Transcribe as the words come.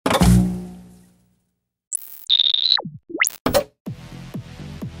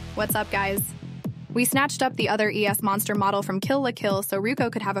What's up, guys? We snatched up the other ES monster model from Kill la Kill so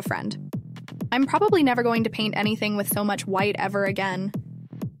Ruko could have a friend. I'm probably never going to paint anything with so much white ever again.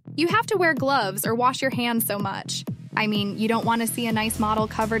 You have to wear gloves or wash your hands so much. I mean, you don't want to see a nice model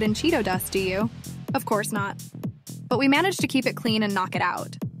covered in Cheeto dust, do you? Of course not. But we managed to keep it clean and knock it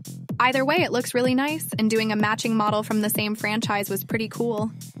out. Either way, it looks really nice, and doing a matching model from the same franchise was pretty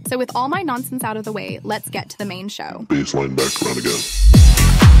cool. So with all my nonsense out of the way, let's get to the main show. Baseline back around again.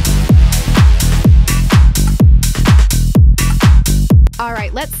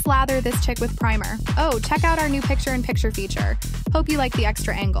 Alright, let's slather this chick with primer. Oh, check out our new picture-in-picture feature. Hope you like the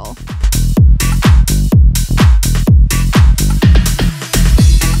extra angle.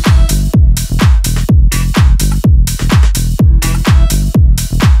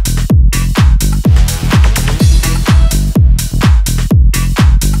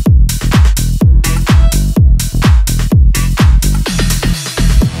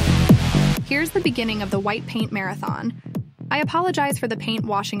 Here's the beginning of the white paint marathon. I apologize for the paint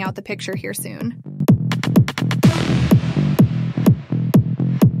washing out the picture here soon.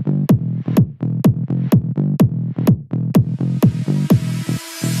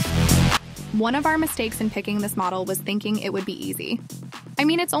 One of our mistakes in picking this model was thinking it would be easy. I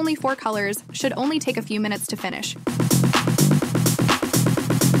mean, it's only 4 colors, should only take a few minutes to finish.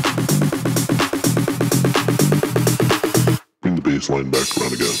 Bring the baseline back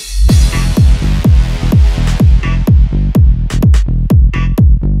around again.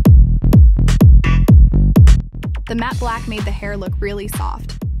 The matte black made the hair look really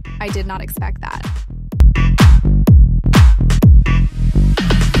soft. I did not expect that.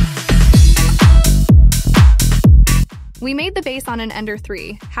 We made the base on an Ender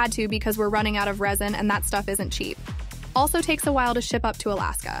 3. Had to because we're running out of resin and that stuff isn't cheap. Also takes a while to ship up to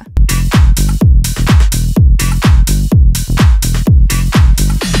Alaska.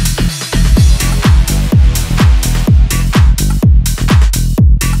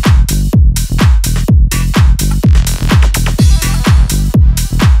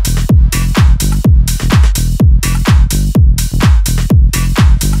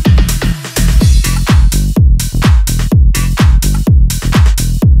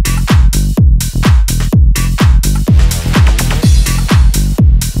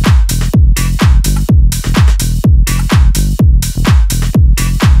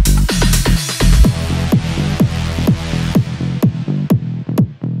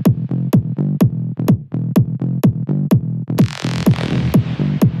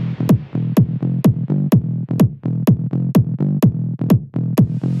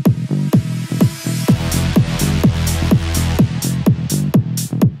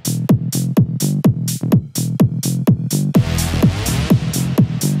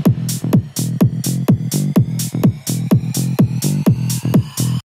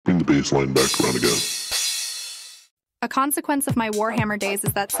 Baseline back around again. A consequence of my Warhammer days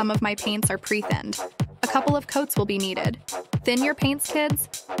is that some of my paints are pre-thinned. A couple of coats will be needed. Thin your paints, kids,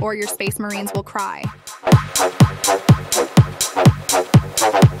 or your Space Marines will cry.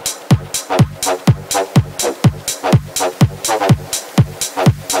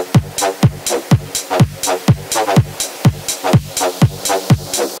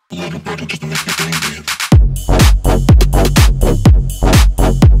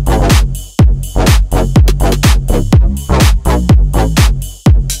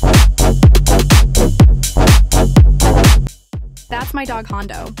 That's my dog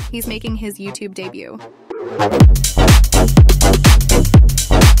Hondo. He's making his YouTube debut.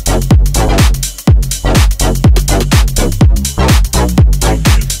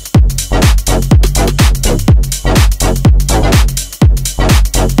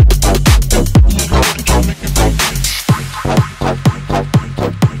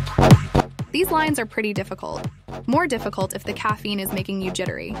 These lines are pretty difficult. More difficult if the caffeine is making you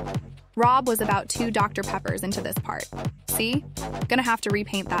jittery. Rob was about 2 Dr. Peppers into this part. See? Gonna have to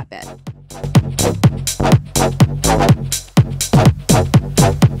repaint that bit.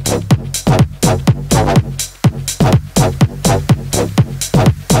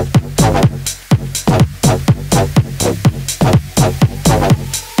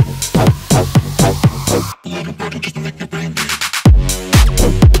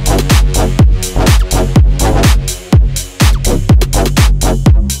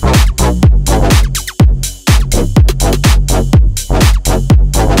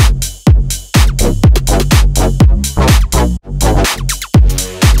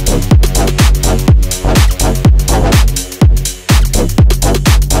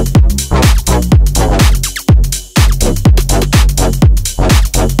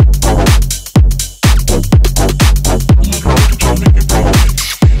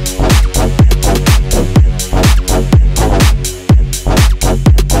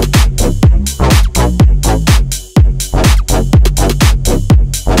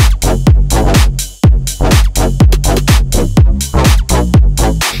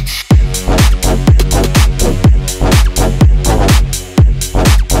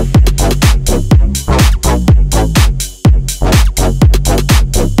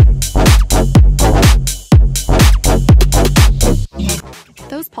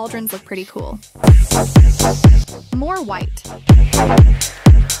 cauldrons look pretty cool. More white.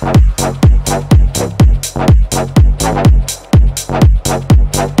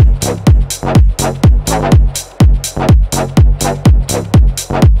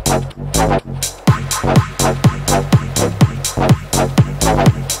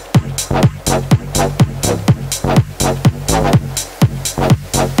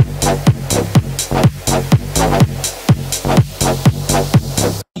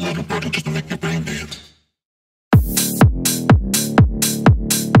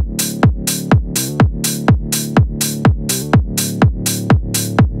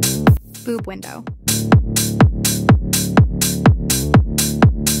 Boob window.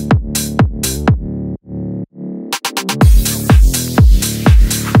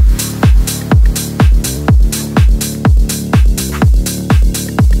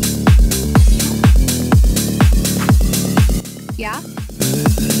 Yeah?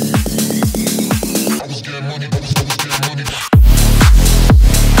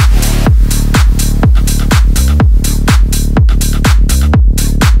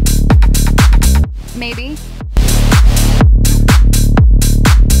 Maybe.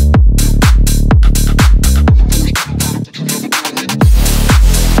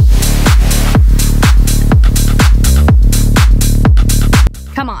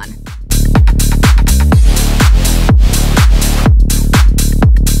 Come on.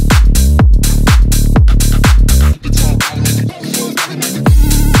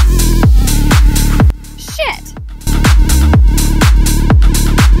 Shit!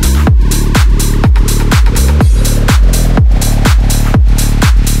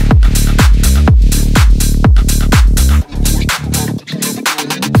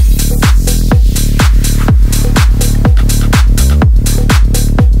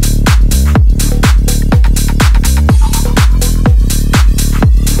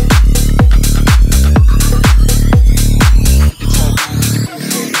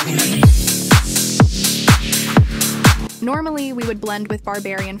 Normally, we would blend with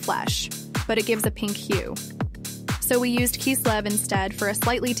barbarian flesh, but it gives a pink hue. So we used Kislev instead for a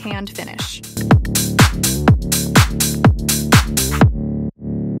slightly tanned finish.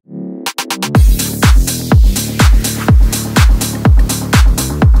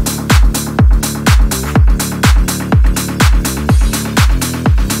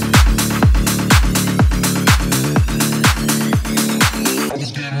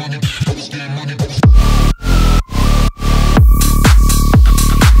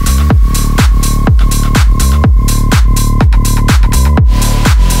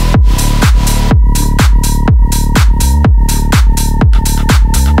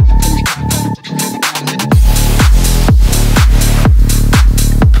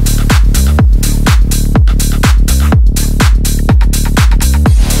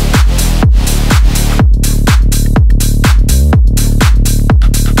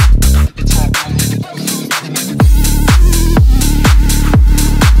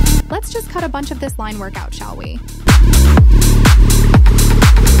 Let's just cut a bunch of this line work out, shall we?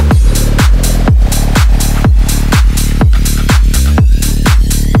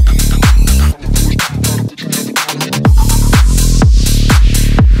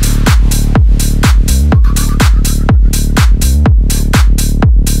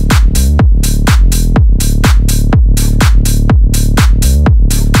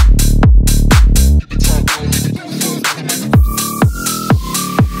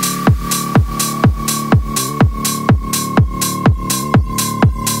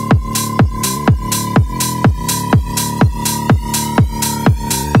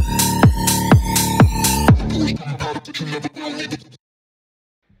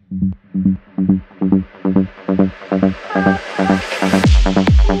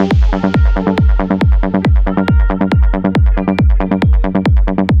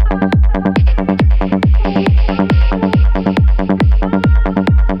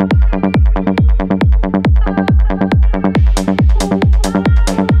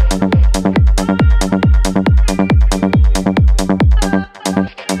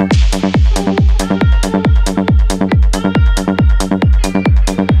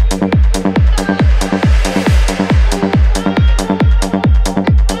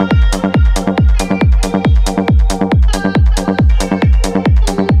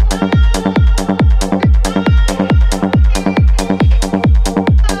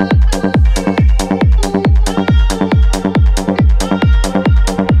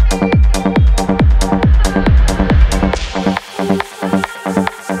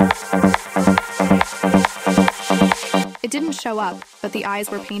 Show up, but the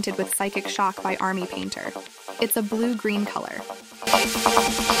eyes were painted with Psychic Shock by Army Painter. It's a blue-green color.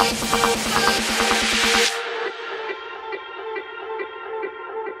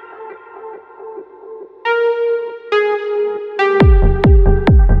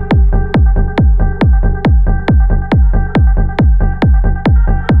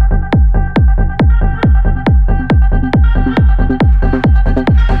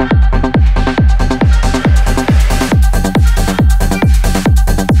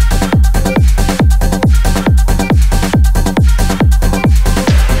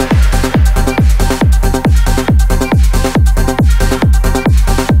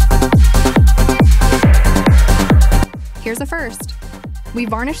 Here's a first. We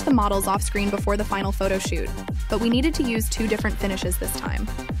varnished the models off screen before the final photo shoot, but we needed to use 2 different finishes this time.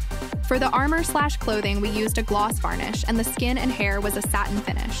 For the armor/clothing, we used a gloss varnish, and the skin and hair was a satin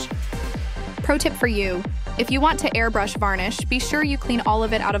finish. Pro tip for you, if you want to airbrush varnish, be sure you clean all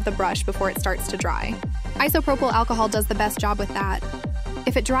of it out of the brush before it starts to dry. Isopropyl alcohol does the best job with that.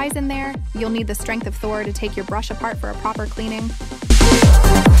 If it dries in there, you'll need the strength of Thor to take your brush apart for a proper cleaning.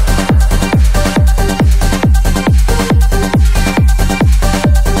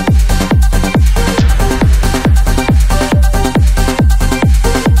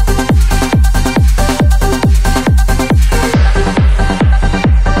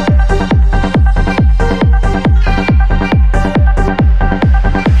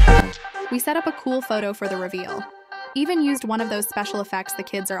 We set up a cool photo for the reveal. Even used one of those special effects the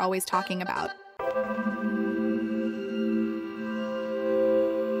kids are always talking about.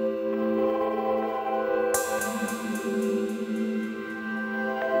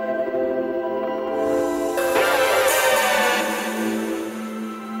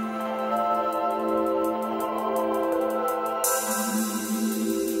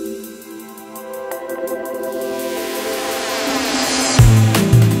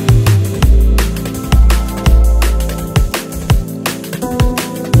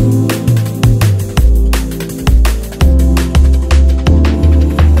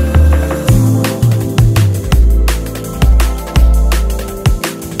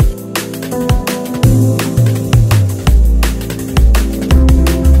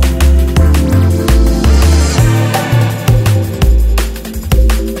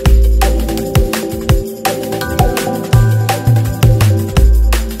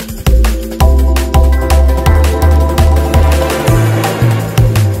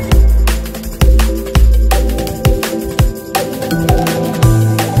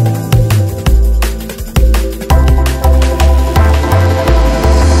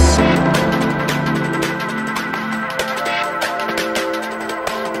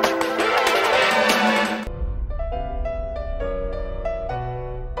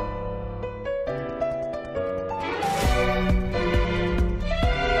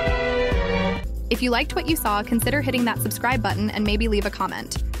 If you liked what you saw, consider hitting that subscribe button and maybe leave a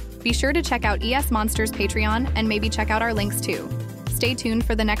comment. Be sure to check out ES Monsters Patreon and maybe check out our links too. Stay tuned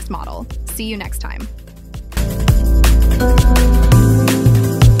for the next model. See you next time.